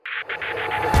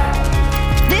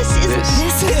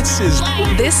This is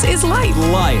life. This is Life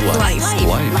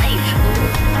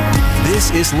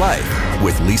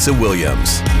with Lisa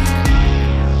Williams.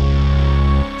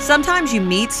 Sometimes you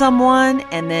meet someone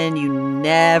and then you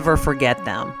never forget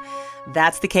them.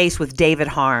 That's the case with David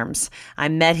Harms. I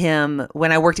met him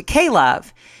when I worked at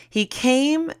K-Love. He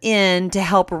came in to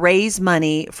help raise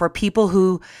money for people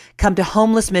who come to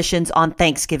homeless missions on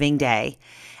Thanksgiving Day.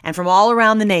 And from all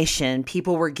around the nation,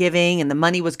 people were giving and the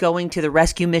money was going to the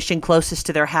rescue mission closest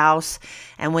to their house.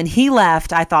 And when he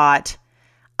left, I thought,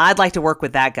 I'd like to work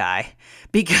with that guy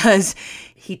because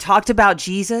he talked about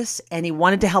Jesus and he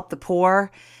wanted to help the poor.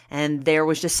 And there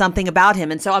was just something about him.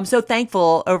 And so I'm so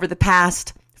thankful over the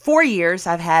past 4 years,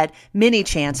 I've had many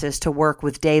chances to work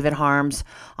with David Harms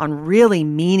on really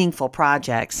meaningful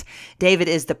projects. David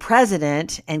is the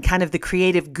president and kind of the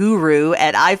creative guru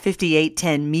at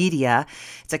I-5810 Media.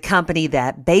 It's a company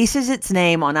that bases its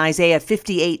name on Isaiah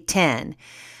 58:10.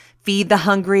 Feed the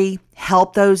hungry,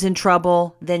 help those in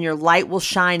trouble, then your light will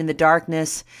shine in the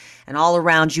darkness, and all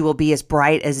around you will be as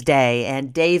bright as day.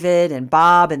 And David and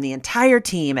Bob and the entire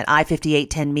team at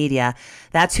I-5810 Media,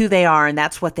 that's who they are, and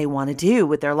that's what they want to do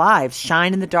with their lives,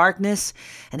 shine in the darkness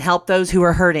and help those who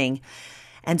are hurting.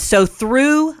 And so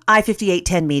through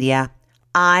I-5810 Media,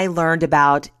 I learned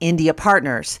about India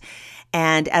Partners.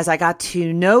 And as I got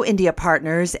to know India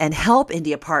Partners and help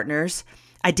India Partners,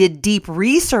 I did deep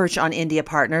research on India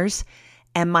Partners,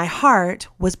 and my heart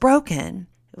was broken.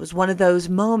 It was one of those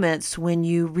moments when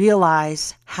you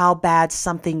realize how bad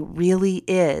something really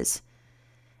is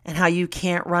and how you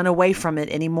can't run away from it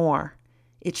anymore.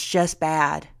 It's just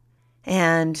bad.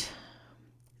 And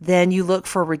then you look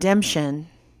for redemption.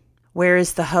 Where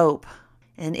is the hope?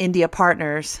 And India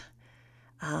Partners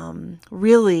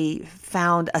really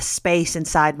found a space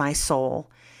inside my soul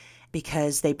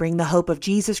because they bring the hope of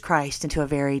Jesus Christ into a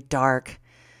very dark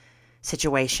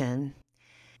situation.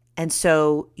 And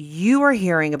so you are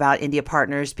hearing about India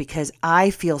Partners because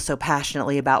I feel so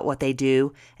passionately about what they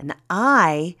do. And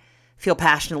I feel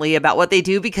passionately about what they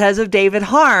do because of David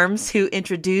Harms, who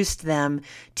introduced them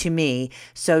to me.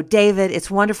 So David,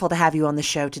 it's wonderful to have you on the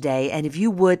show today. And if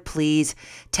you would please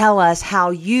tell us how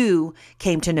you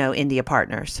came to know India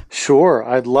Partners. Sure,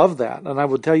 I'd love that. And I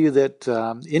would tell you that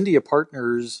India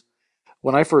Partners,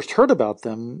 when I first heard about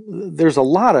them, there's a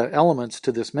lot of elements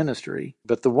to this ministry,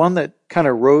 but the one that kind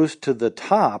of rose to the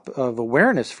top of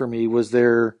awareness for me was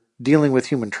their dealing with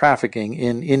human trafficking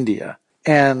in India.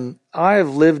 And I've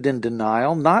lived in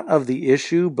denial, not of the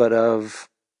issue, but of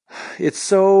it's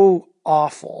so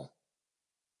awful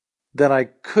that I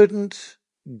couldn't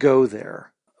go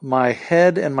there. My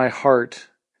head and my heart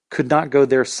could not go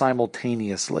there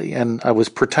simultaneously, and I was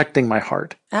protecting my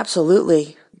heart.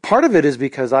 Absolutely. Part of it is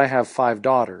because I have 5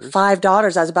 daughters. 5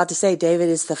 daughters. I was about to say, David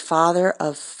is the father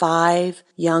of 5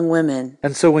 young women.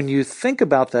 And so when you think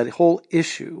about that whole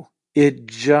issue, it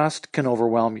just can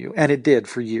overwhelm you. And it did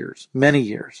for years, many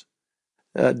years.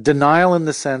 Denial in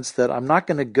the sense that I'm not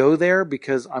going to go there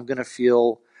because I'm going to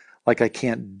feel like I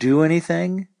can't do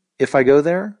anything if I go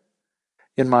there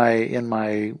in my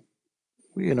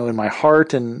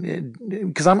heart, and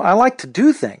because I like to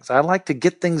do things. I like to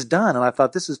get things done. And I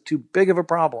thought, this is too big of a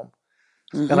problem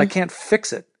and I can't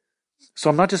fix it. So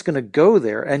I'm not just going to go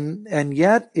there. And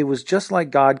yet it was just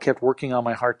like God kept working on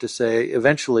my heart to say,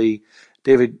 eventually,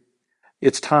 David,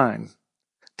 it's time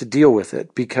to deal with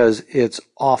it because it's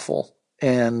awful.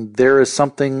 And there is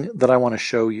something that I want to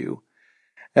show you.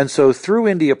 And so through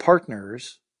India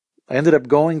Partners, I ended up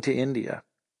going to India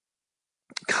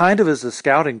kind of as a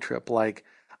scouting trip. Like,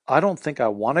 I don't think I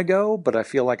want to go, but I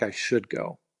feel like I should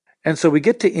go. And so we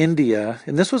get to India,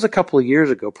 and this was a couple of years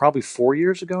ago, probably 4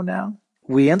 years ago now.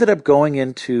 We ended up going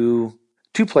into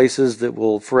 2 places that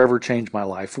will forever change my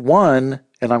life. One,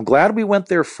 and I'm glad we went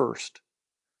there first,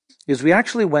 is we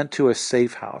actually went to a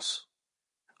safe house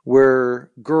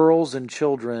where girls and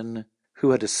children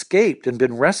who had escaped and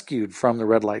been rescued from the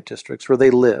red light districts where they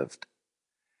lived.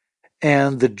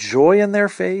 And the joy in their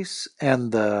face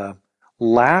and the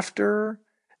laughter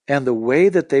and the way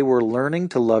that they were learning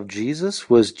to love Jesus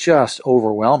was just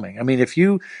overwhelming. I mean, if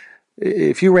you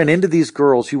ran into these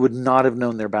girls, you would not have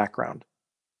known their background.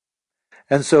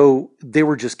 And so they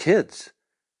were just kids.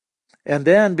 And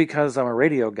then because I'm a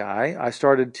radio guy, I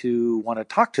started to want to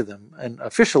talk to them and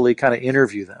officially kind of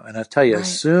interview them. And I tell you,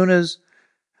 as soon as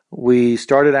we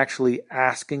started actually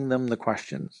asking them the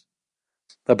questions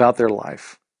about their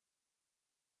life,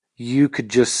 you could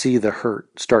just see the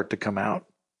hurt start to come out.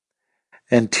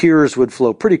 And tears would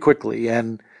flow pretty quickly.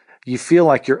 And you feel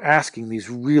like you're asking these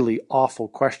really awful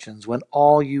questions when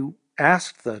all you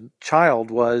asked the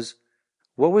child was,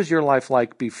 what was your life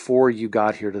like before you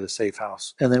got here to the safe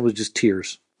house? And then it was just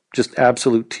tears. just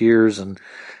absolute tears. And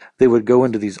they would go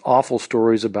into these awful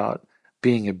stories about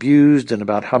being abused and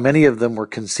about how many of them were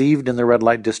conceived in the red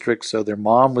light district. So their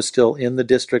mom was still in the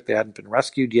district. They hadn't been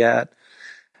rescued yet.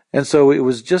 And so it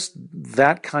was just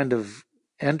that kind of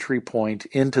entry point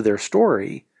into their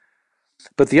story.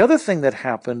 But the other thing that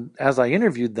happened as I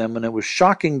interviewed them, and it was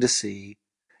shocking to see,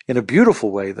 in a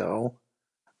beautiful way though,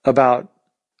 about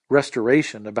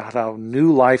restoration, about how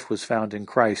new life was found in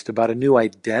Christ, about a new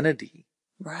identity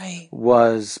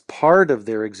was part of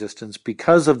their existence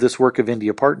because of this work of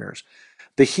India Partners.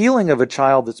 The healing of a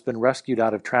child that's been rescued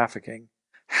out of trafficking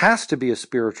has to be a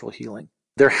spiritual healing.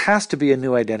 There has to be a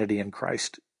new identity in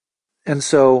Christ. And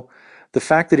so the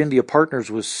fact that India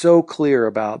Partners was so clear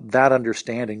about that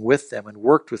understanding with them and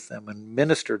worked with them and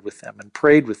ministered with them and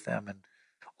prayed with them and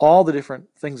all the different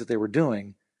things that they were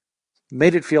doing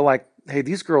made it feel like, hey,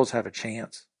 these girls have a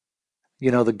chance.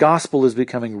 The gospel is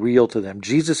becoming real to them.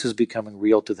 Jesus is becoming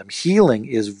real to them. Healing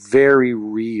is very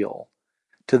real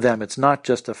to them. It's not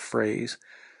just a phrase.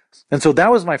 And so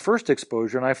that was my first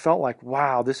exposure, and I felt like,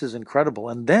 wow, this is incredible.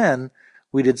 And then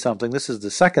we did something. This is the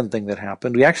second thing that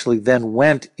happened. We actually then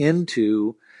went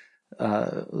into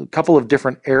a couple of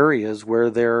different areas where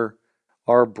there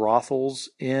are brothels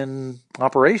in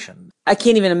operation. I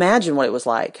can't even imagine what it was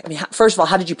like. I mean, first of all,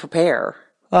 how did you prepare?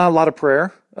 A lot of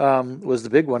prayer was the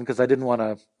big one, because I didn't want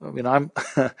to, I'm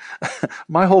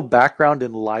my whole background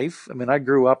in life, I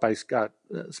grew up, I got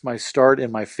my start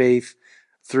in my faith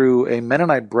through a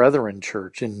Mennonite Brethren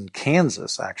church in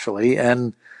Kansas, actually,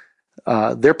 and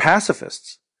they're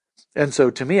pacifists. And so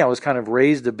to me, I was kind of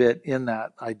raised a bit in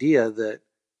that idea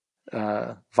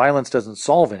that violence doesn't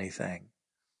solve anything.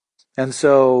 And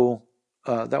so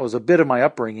that was a bit of my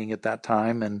upbringing at that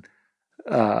time. And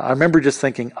I remember just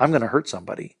thinking, I'm going to hurt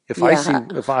somebody. If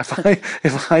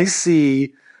I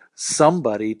see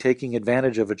somebody taking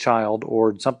advantage of a child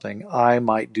or something, I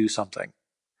might do something.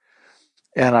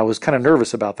 And I was kind of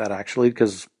nervous about that, actually,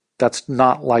 because that's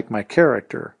not like my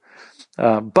character.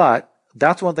 But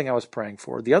that's one thing I was praying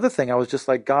for. The other thing, I was just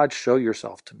like, God, show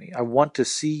yourself to me. I want to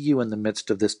see you in the midst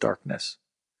of this darkness.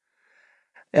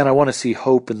 And I want to see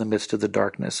hope in the midst of the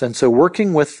darkness. And so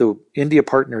working with the India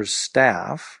Partners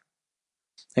staff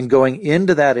and going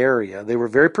into that area, they were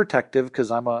very protective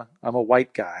because I'm a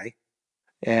white guy.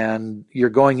 And you're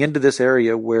going into this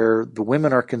area where the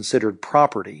women are considered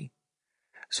property.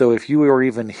 So if you are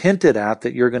even hinted at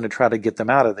that you're going to try to get them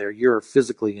out of there, you're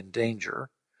physically in danger.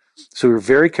 So we were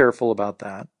very careful about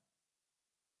that.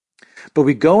 But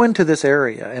we go into this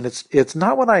area, and it's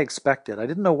not what I expected. I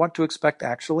didn't know what to expect,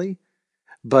 actually,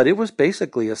 but it was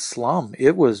basically a slum.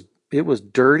 It was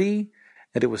dirty,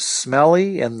 and it was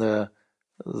smelly, and the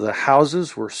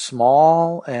houses were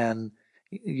small, and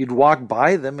you'd walk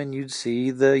by them and you'd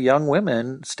see the young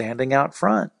women standing out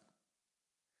front.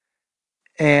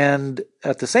 And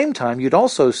at the same time, you'd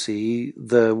also see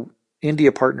the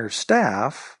India Partners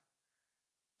staff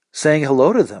saying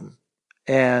hello to them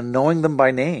and knowing them by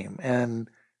name and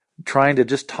trying to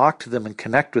just talk to them and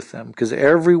connect with them. Because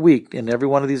every week in every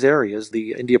one of these areas,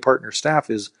 the India Partners staff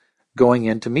is going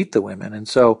in to meet the women. And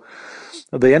so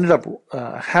they ended up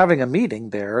having a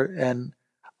meeting there. And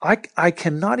I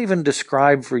cannot even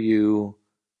describe for you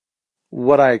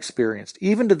what I experienced.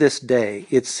 Even to this day,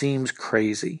 it seems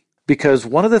crazy. Because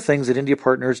one of the things that India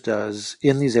Partners does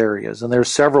in these areas, and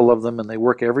there's several of them and they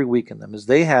work every week in them, is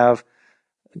they have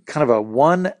kind of a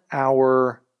 1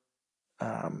 hour,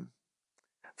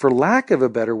 for lack of a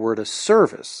better word, a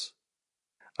service,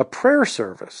 a prayer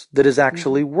service that is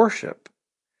actually worship.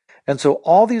 And so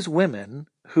all these women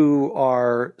who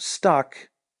are stuck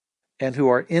and who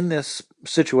are in this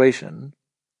situation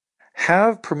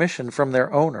have permission from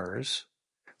their owners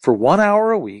for 1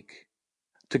 hour a week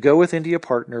to go with India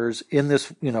Partners in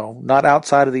this, not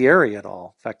outside of the area at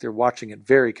all. In fact, they're watching it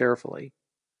very carefully.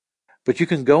 But you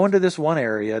can go into this one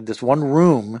area, this one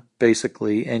room,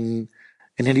 basically, and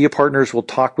India Partners will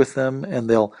talk with them, and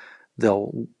they'll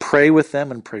pray with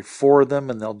them and pray for them,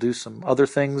 and they'll do some other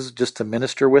things just to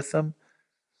minister with them.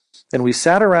 And we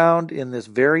sat around in this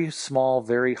very small,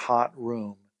 very hot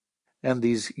room, and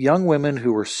these young women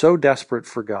who were so desperate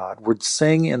for God would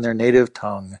sing in their native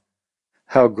tongue,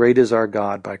 "How Great Is Our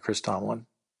God" by Chris Tomlin.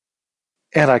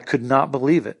 And I could not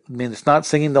believe it. It's not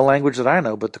singing the language that I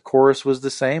know, but the chorus was the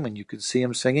same, and you could see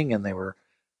them singing, and they were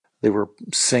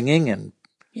singing, and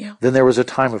then there was a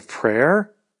time of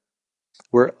prayer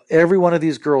where every one of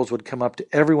these girls would come up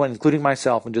to everyone, including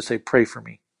myself, and just say, "Pray for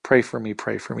me, pray for me,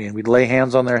 pray for me." And we'd lay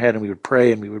hands on their head, and we would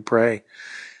pray, and we would pray.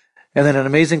 And then an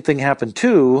amazing thing happened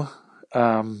too.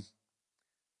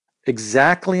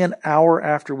 Exactly an hour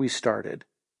after we started,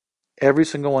 every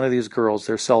single one of these girls,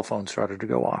 their cell phones started to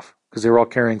go off because they were all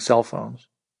carrying cell phones.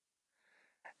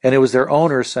 And it was their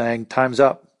owner saying, time's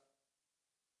up,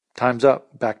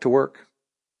 back to work.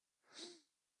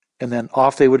 And then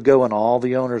off they would go, and all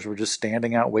the owners were just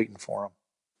standing out waiting for them,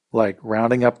 like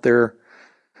rounding up their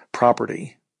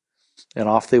property, and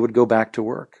off they would go back to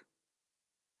work.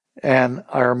 And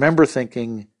I remember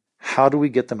thinking, how do we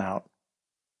get them out?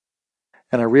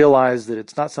 And I realized that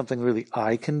it's not something really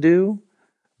I can do,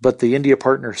 but the India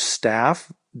Partners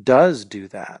staff does do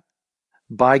that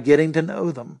by getting to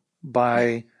know them,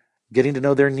 by getting to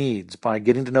know their needs, by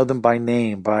getting to know them by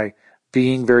name, by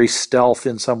being very stealth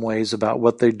in some ways about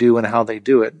what they do and how they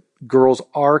do it. Girls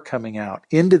are coming out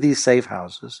into these safe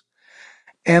houses,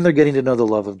 and they're getting to know the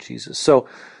love of Jesus. So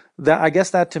that, I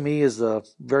guess that to me is a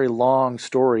very long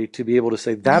story to be able to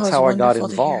say that's how I got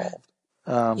involved.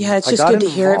 Yeah, it's just good to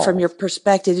hear it from your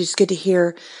perspective. It's good to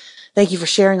hear. Thank you for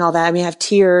sharing all that. I mean, I have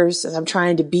tears as I'm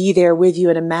trying to be there with you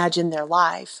and imagine their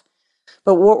life.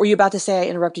 But what were you about to say? I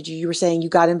interrupted you. You were saying you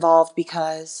got involved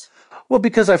because? Well,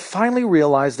 because I finally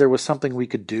realized there was something we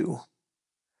could do.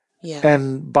 Yeah.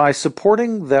 And by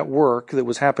supporting that work that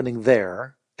was happening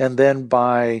there, and then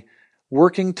by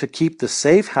working to keep the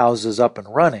safe houses up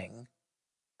and running,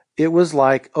 it was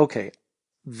like, okay,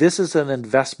 this is an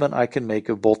investment I can make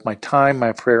of both my time,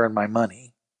 my prayer, and my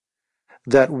money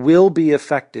that will be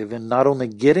effective in not only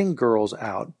getting girls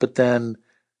out, but then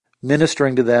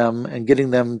ministering to them and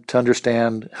getting them to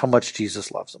understand how much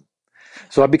Jesus loves them.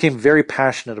 So I became very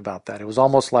passionate about that. It was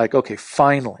almost like, okay,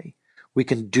 finally, we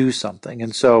can do something.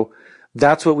 And so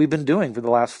that's what we've been doing for the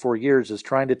last 4 years, is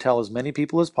trying to tell as many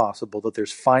people as possible that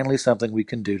there's finally something we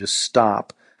can do to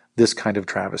stop this kind of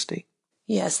travesty.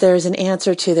 Yes, there's an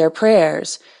answer to their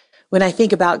prayers. When I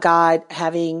think about God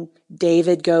having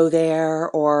David go there,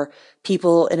 or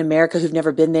people in America who've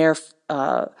never been there,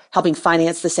 helping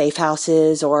finance the safe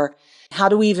houses, or how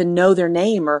do we even know their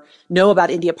name or know about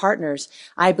India Partners?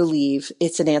 I believe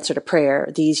it's an answer to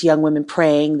prayer. These young women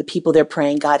praying, the people they're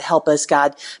praying, God help us,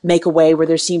 God make a way where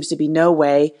there seems to be no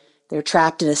way. They're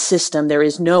trapped in a system. There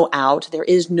is no out. There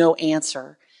is no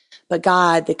answer. But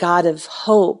God, the God of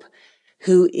hope,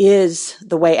 who is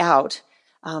the way out,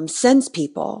 sends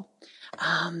people.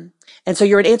 And so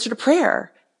you're an answer to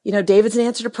prayer. You know, David's an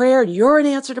answer to prayer. You're an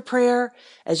answer to prayer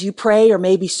as you pray or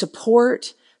maybe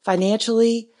support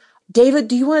financially. David,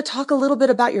 do you want to talk a little bit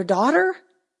about your daughter?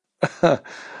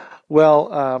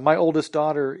 Well, my oldest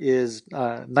daughter is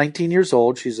 19 years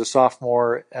old. She's a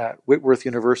sophomore at Whitworth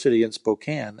University in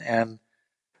Spokane. And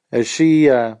as she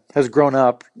has grown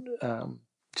up,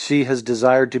 she has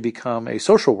desired to become a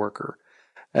social worker,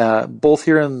 both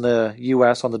here in the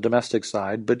U.S. on the domestic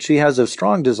side, but she has a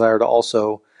strong desire to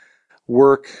also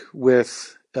work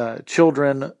with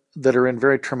children that are in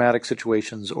very traumatic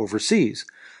situations overseas.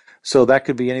 So that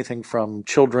could be anything from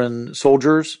children,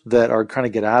 soldiers that are trying to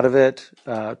get out of it,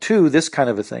 to this kind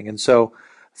of a thing. And so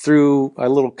through a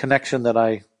little connection that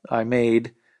I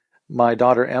made, my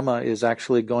daughter Emma is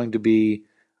actually going to be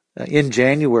in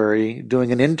January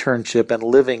doing an internship and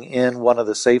living in one of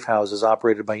the safe houses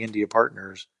operated by India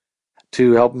Partners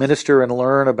to help minister and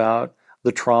learn about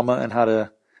the trauma and how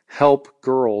to help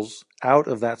girls out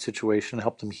of that situation,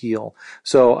 help them heal.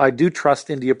 So I do trust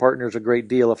India Partners a great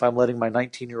deal if I'm letting my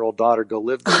 19-year-old daughter go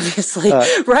live there. Obviously,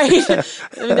 right?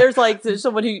 I mean, there's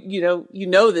someone who,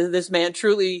 that this man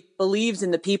truly believes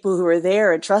in the people who are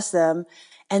there and trusts them.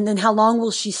 And then how long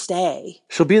will she stay?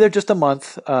 She'll be there just a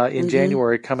month in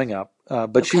January coming up,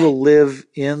 but she will live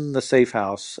in the safe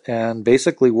house and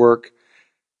basically work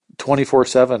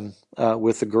 24/7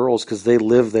 with the girls because they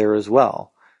live there as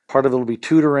well. Part of it will be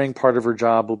tutoring. Part of her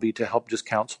job will be to help just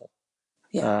counsel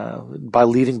by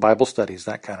leading Bible studies,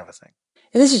 that kind of a thing.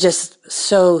 And this is just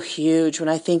so huge when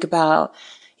I think about,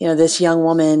 this young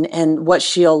woman and what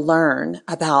she'll learn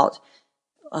about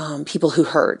people who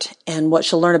hurt, and what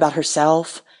she'll learn about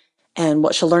herself, and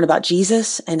what she'll learn about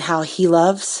Jesus and how he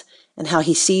loves and how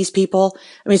he sees people.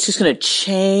 I mean, it's just going to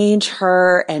change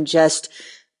her and just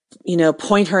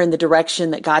point her in the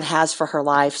direction that God has for her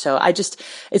life. So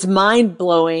it's mind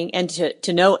blowing. And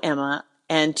to know Emma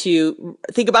and to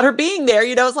think about her being there,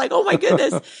 it's like, oh my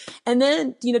goodness. And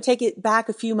then, take it back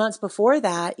a few months before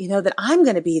that, that I'm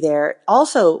going to be there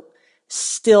also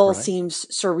still seems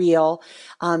surreal.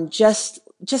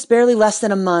 Just barely less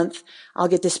than a month, I'll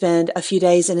get to spend a few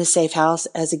days in a safe house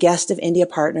as a guest of India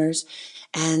Partners.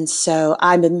 And so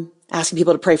I've been asking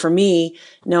people to pray for me,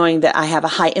 knowing that I have a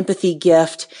high empathy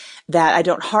gift, that I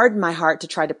don't harden my heart to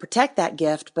try to protect that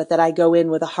gift, but that I go in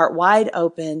with a heart wide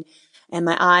open and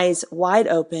my eyes wide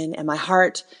open and my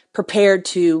heart prepared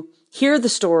to hear the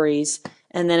stories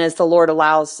And then as the Lord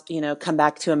allows, come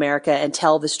back to America and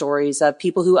tell the stories of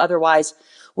people who otherwise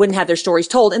wouldn't have their stories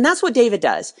told. And that's what David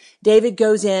does. David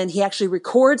goes in, he actually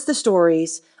records the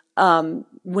stories.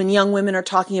 When young women are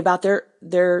talking about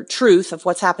their truth of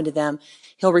what's happened to them,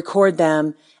 he'll record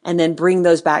them and then bring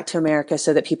those back to America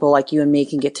so that people like you and me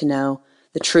can get to know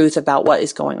the truth about what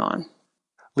is going on.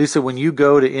 Lisa, when you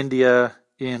go to India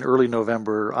in early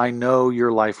November, I know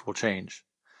your life will change.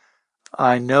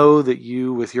 I know that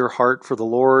you, with your heart for the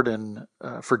Lord and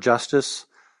for justice,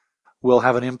 will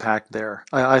have an impact there.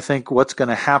 I think what's going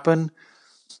to happen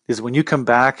is when you come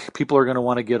back, people are going to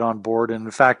want to get on board. And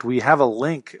in fact, we have a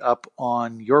link up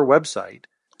on your website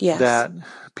that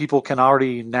people can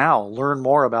already now learn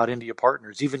more about India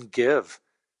Partners, even give.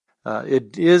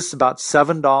 It is about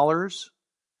 $7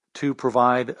 to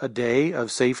provide a day of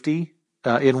safety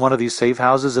in one of these safe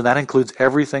houses, and that includes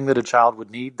everything that a child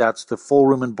would need. That's the full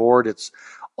room and board. It's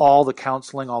all the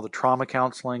counseling, all the trauma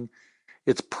counseling.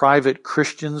 It's private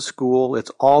Christian school. It's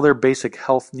all their basic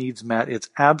health needs met. It's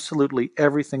absolutely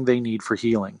everything they need for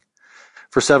healing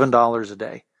for $7 a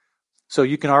day. So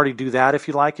you can already do that if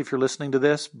you like, if you're listening to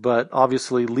this, but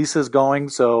obviously Lisa's going,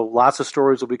 so lots of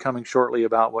stories will be coming shortly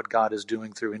about what God is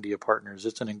doing through India Partners.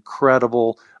 It's an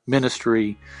incredible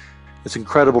ministry. It's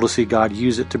incredible to see God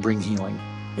use it to bring healing.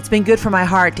 It's been good for my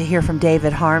heart to hear from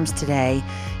David Harms today.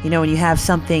 When you have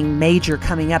something major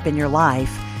coming up in your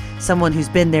life, someone who's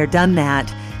been there, done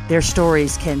that, their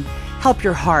stories can help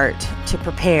your heart to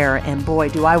prepare. And boy,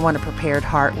 do I want a prepared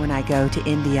heart when I go to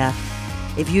India.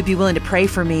 If you'd be willing to pray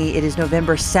for me, it is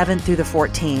November 7th through the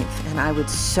 14th, and I would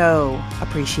so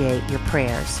appreciate your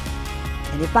prayers.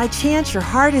 And if by chance your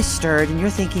heart is stirred and you're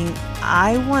thinking,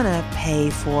 I want to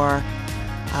pay for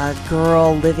a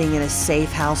girl living in a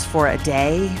safe house for a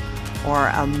day or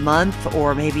a month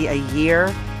or maybe a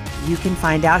year, you can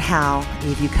find out how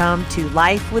if you come to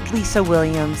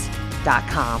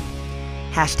lifewithlisawilliams.com.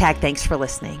 #thanks for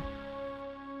listening.